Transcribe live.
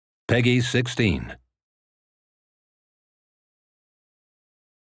Peggy 16.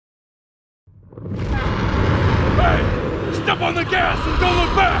 Hey! Step on the gas and don't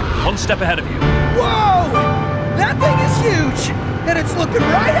look back! One step ahead of you. Whoa! That thing is huge! And it's looking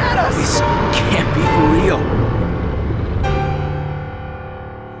right at us! This can't be for real.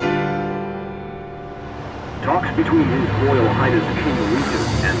 Talks between His Royal Highness King Regent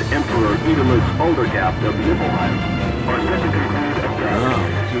and Emperor Edelus Aldergap of Nibelheim are set to conclude a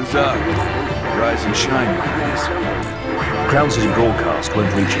Who's up? Rise and shine, Your Highness. Ground City broadcast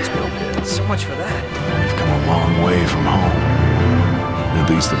won't reach us, Bill. So much for that. We've come a long way from home. At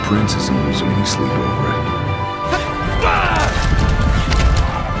least the prince isn't losing any sleep over it.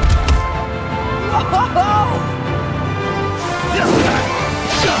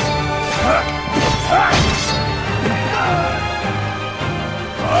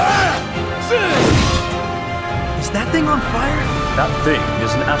 Is that thing on fire? That thing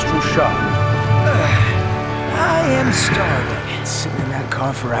is an astral shard. I am starving. Sitting in that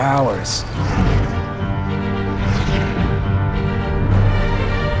car for hours.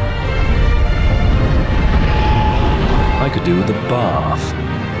 I could do with a bath.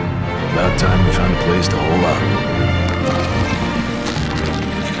 About time we found a place to hole up.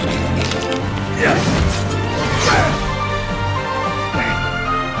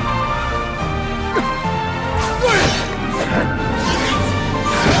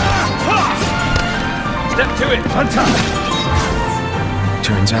 Step to it! On top!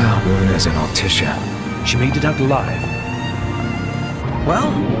 Turns out Luna's an Altisha. She made it out alive.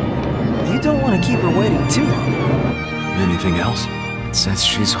 Well, you don't want to keep her waiting too long. Anything else? It says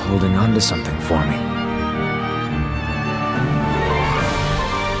she's holding on to something for me.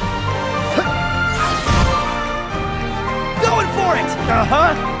 Going for it!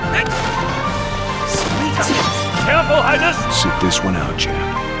 Uh-huh! Sweet! Careful, Highness! Sit this one out,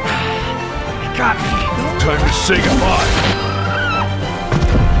 champ. Got me! Time to say goodbye!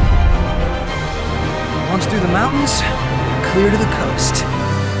 Once through the mountains, clear to the coast.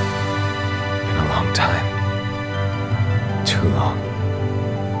 In a long time.